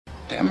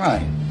Damn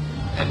right.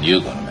 And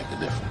you're gonna make a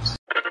difference.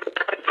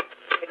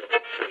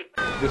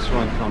 This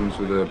one comes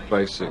with a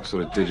basic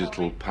sort of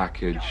digital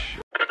package.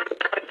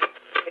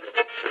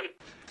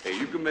 Hey,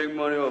 you can make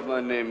money off my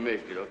name,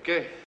 make it,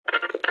 okay?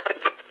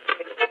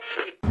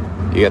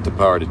 You got the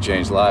power to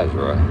change lives,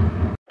 Roy.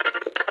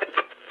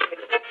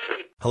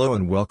 Hello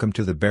and welcome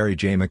to the Barry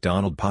J.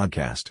 McDonald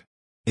Podcast.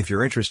 If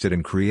you're interested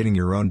in creating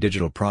your own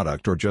digital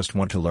product or just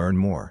want to learn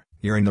more,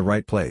 you're in the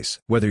right place.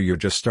 Whether you're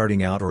just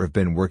starting out or have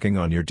been working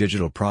on your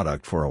digital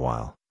product for a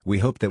while, we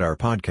hope that our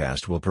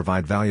podcast will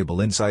provide valuable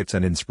insights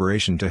and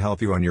inspiration to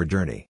help you on your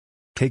journey.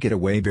 Take it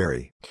away,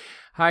 Barry.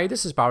 Hi,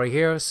 this is Barry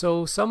here.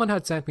 So someone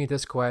had sent me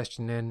this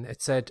question and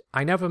it said,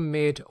 I never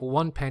made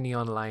 1 penny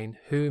online.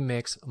 Who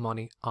makes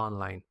money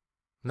online?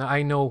 Now,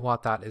 I know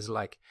what that is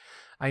like.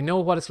 I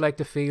know what it's like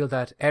to feel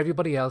that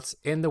everybody else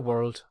in the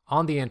world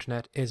on the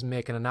internet is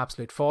making an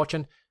absolute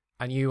fortune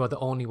and you are the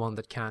only one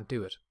that can't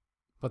do it.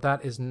 But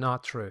that is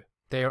not true.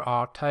 There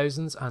are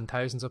thousands and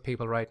thousands of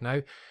people right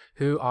now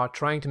who are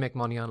trying to make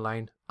money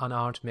online and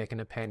aren't making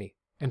a penny.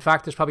 In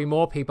fact, there's probably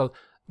more people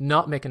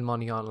not making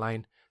money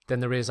online than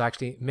there is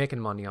actually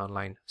making money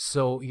online.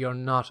 So you're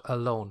not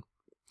alone.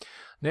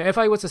 Now, if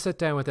I was to sit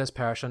down with this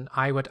person,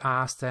 I would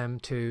ask them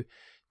to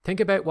think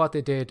about what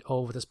they did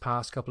over this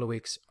past couple of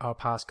weeks or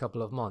past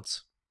couple of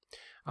months.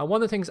 And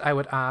one of the things I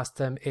would ask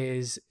them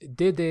is,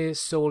 did they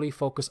solely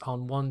focus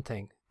on one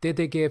thing? Did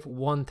they give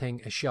one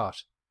thing a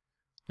shot?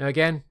 Now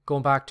again,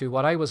 going back to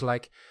what I was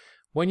like,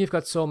 when you've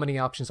got so many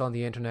options on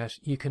the internet,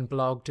 you can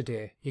blog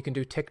today, you can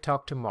do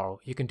TikTok tomorrow,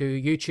 you can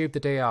do YouTube the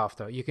day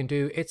after, you can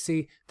do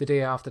Etsy the day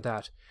after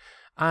that.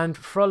 And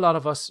for a lot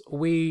of us,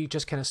 we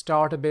just kind of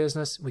start a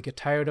business, we get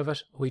tired of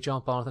it, we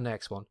jump on to the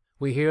next one.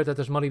 We hear that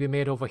there's money to be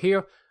made over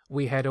here,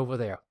 we head over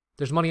there.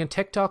 There's money on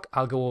TikTok,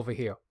 I'll go over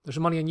here. There's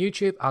money on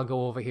YouTube, I'll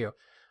go over here.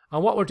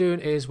 And what we're doing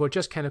is we're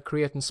just kind of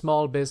creating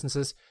small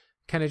businesses,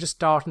 kind of just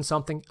starting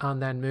something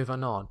and then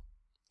moving on.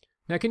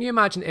 Now, can you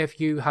imagine if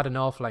you had an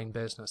offline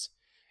business?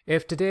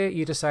 If today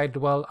you decided,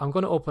 well, I'm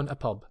going to open a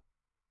pub,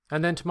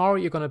 and then tomorrow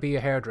you're going to be a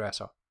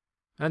hairdresser,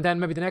 and then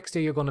maybe the next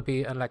day you're going to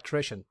be an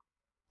electrician,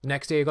 the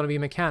next day you're going to be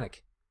a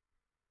mechanic.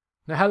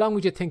 Now, how long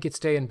would you think you'd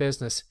stay in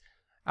business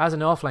as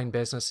an offline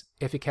business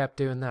if you kept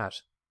doing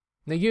that?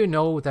 Now, you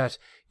know that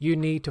you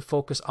need to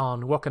focus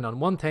on working on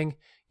one thing,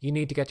 you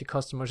need to get your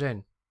customers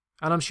in.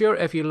 And I'm sure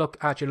if you look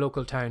at your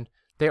local town,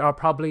 there are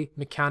probably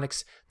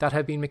mechanics that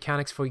have been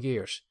mechanics for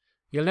years.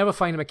 You'll never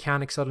find a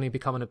mechanic suddenly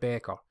becoming a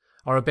baker,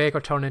 or a baker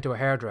turning into a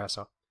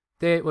hairdresser.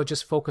 They will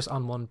just focus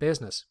on one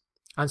business.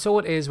 And so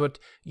it is with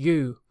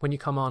you when you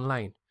come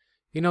online.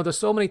 You know, there's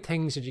so many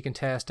things that you can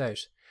test out.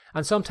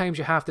 And sometimes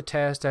you have to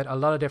test out a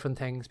lot of different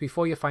things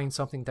before you find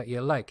something that you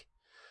like.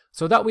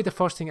 So that would be the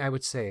first thing I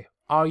would say.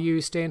 Are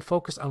you staying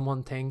focused on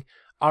one thing,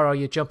 or are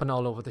you jumping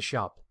all over the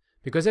shop?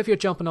 Because if you're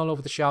jumping all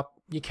over the shop,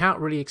 you can't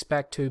really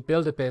expect to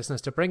build a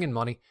business to bring in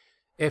money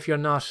if you're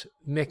not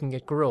making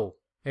it grow.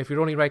 If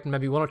you're only writing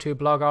maybe 1 or 2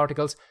 blog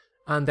articles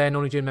and then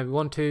only doing maybe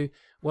 1 or 2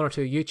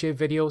 YouTube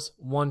videos,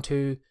 1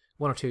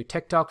 or 2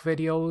 TikTok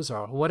videos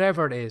or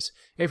whatever it is,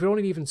 if you're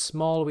only leaving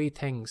small wee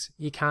things,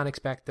 you can't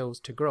expect those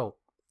to grow.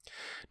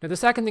 Now, the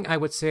second thing I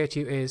would say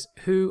to you is,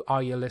 who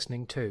are you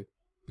listening to?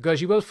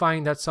 Because you will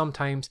find that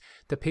sometimes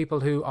the people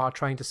who are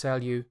trying to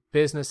sell you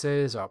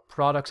businesses or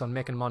products on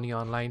making money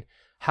online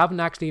haven't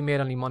actually made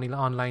any money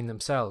online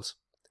themselves.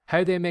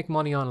 How they make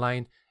money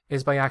online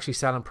is by actually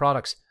selling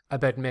products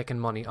about making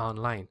money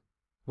online,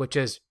 which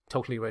is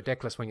totally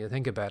ridiculous when you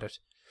think about it.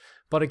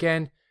 But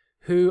again,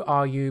 who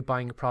are you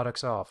buying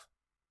products of?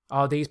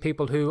 Are these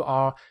people who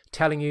are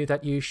telling you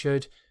that you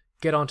should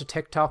get onto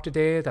TikTok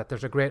today, that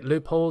there's a great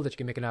loophole, that you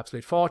can make an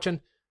absolute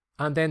fortune,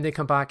 and then they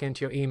come back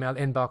into your email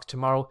inbox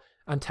tomorrow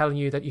and telling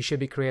you that you should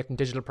be creating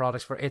digital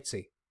products for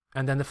Etsy,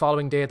 and then the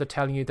following day they're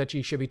telling you that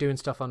you should be doing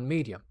stuff on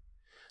Medium?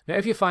 Now,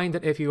 if you find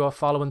that if you are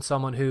following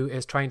someone who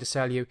is trying to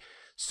sell you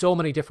so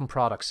many different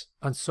products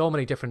and so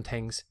many different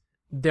things,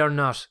 they're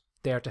not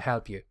there to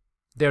help you.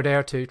 They're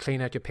there to clean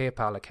out your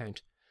PayPal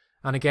account.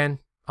 And again,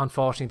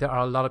 unfortunately, there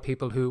are a lot of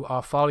people who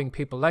are following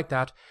people like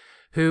that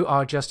who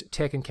are just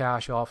taking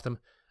cash off them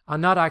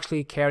and not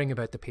actually caring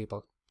about the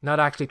people, not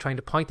actually trying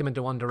to point them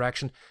into one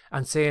direction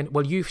and saying,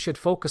 well, you should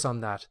focus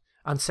on that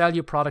and sell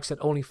your products that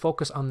only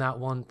focus on that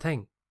one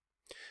thing.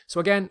 So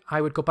again, I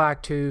would go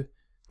back to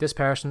this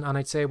person and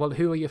I'd say, well,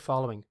 who are you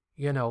following?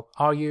 You know,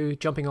 are you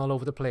jumping all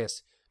over the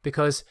place?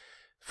 Because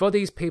for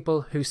these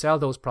people who sell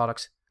those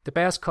products, the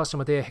best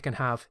customer they can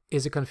have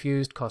is a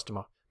confused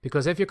customer.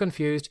 Because if you're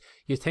confused,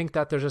 you think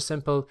that there's a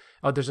simple,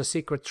 or there's a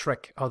secret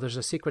trick, or there's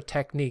a secret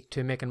technique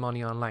to making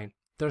money online.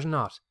 There's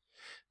not.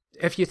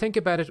 If you think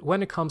about it,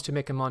 when it comes to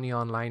making money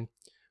online,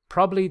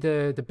 probably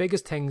the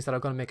biggest things that are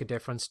going to make a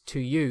difference to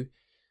you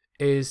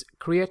is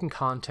creating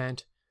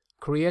content,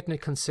 creating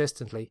it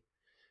consistently,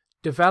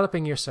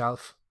 developing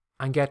yourself,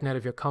 and getting out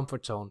of your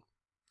comfort zone.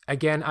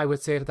 Again, I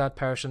would say to that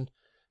person,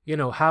 you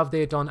know, have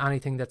they done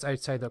anything that's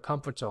outside their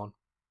comfort zone?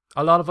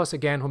 A lot of us,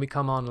 again, when we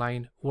come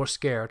online, we're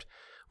scared.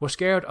 We're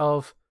scared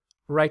of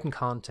writing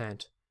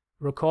content,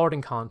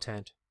 recording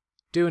content,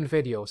 doing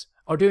videos,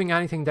 or doing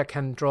anything that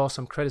can draw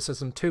some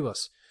criticism to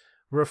us.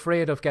 We're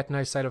afraid of getting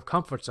outside of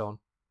comfort zone.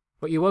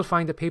 But you will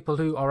find that people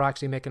who are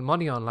actually making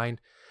money online,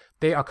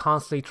 they are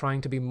constantly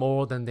trying to be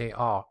more than they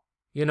are.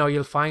 You know,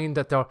 you'll find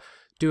that they're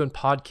doing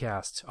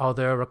podcasts, or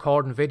they're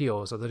recording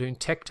videos, or they're doing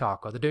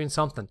TikTok, or they're doing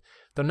something.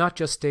 They're not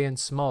just staying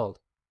small.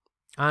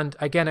 And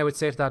again, I would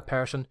say to that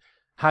person,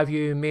 have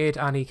you made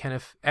any kind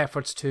of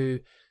efforts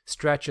to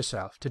stretch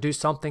yourself, to do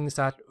some things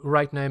that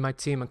right now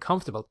might seem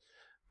uncomfortable,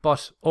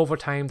 but over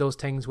time those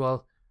things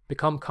will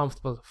become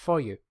comfortable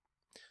for you?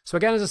 So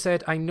again, as I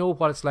said, I know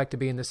what it's like to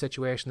be in the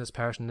situation this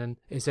person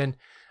is in.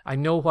 I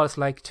know what it's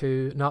like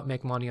to not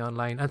make money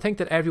online and think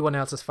that everyone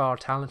else is far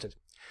talented.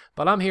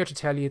 But I'm here to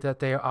tell you that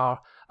there are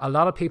a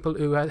lot of people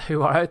who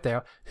are out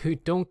there who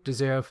don't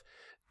deserve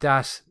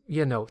that,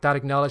 you know, that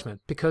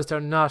acknowledgement, because they're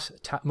not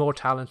more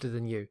talented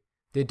than you.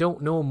 They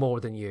don't know more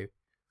than you.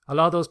 A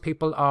lot of those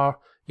people are,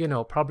 you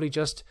know, probably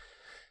just,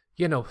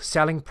 you know,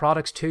 selling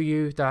products to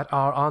you that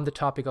are on the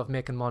topic of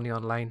making money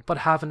online, but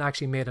haven't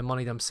actually made the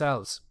money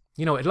themselves.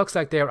 You know, it looks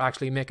like they're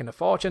actually making a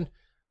fortune,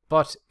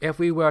 but if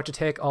we were to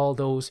take all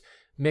those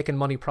making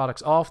money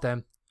products off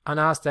them and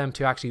ask them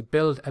to actually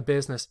build a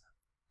business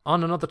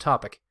on another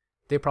topic,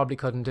 they probably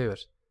couldn't do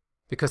it,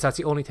 because that's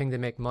the only thing they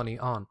make money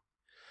on.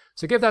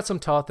 So give that some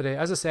thought today.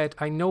 As I said,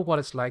 I know what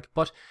it's like,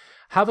 but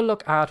have a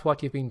look at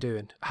what you've been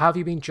doing. Have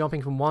you been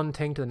jumping from one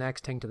thing to the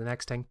next thing to the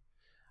next thing?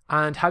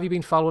 And have you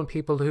been following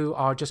people who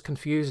are just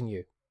confusing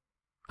you?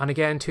 And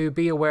again, to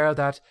be aware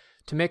that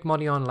to make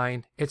money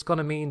online, it's going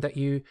to mean that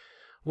you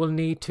will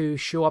need to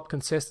show up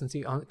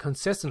consistently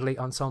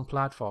on some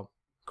platform,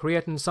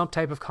 creating some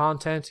type of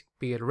content,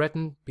 be it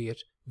written, be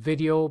it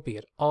video, be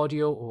it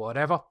audio, or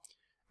whatever.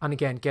 And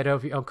again, get out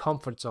of your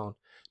comfort zone.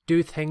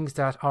 Do things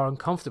that are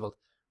uncomfortable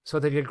so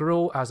that you'll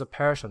grow as a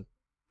person,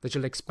 that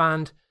you'll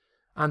expand,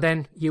 and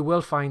then you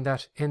will find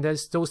that in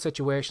those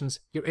situations,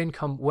 your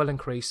income will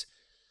increase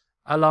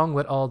along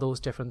with all those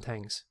different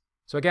things.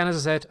 So again, as I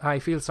said, I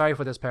feel sorry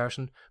for this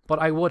person, but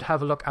I would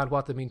have a look at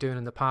what they've been doing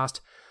in the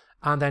past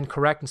and then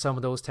correcting some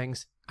of those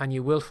things, and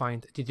you will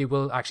find that you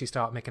will actually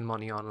start making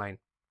money online.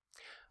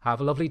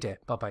 Have a lovely day.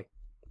 Bye-bye.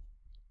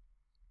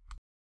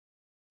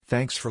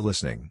 Thanks for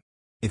listening.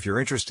 If you're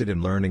interested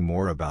in learning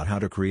more about how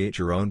to create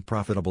your own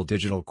profitable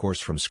digital course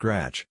from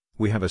scratch,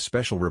 we have a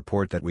special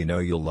report that we know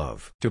you'll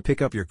love. To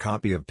pick up your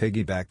copy of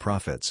Piggyback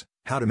Profits,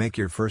 How to Make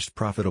Your First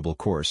Profitable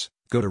Course,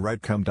 go to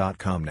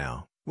writecom.com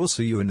now. We'll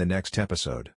see you in the next episode.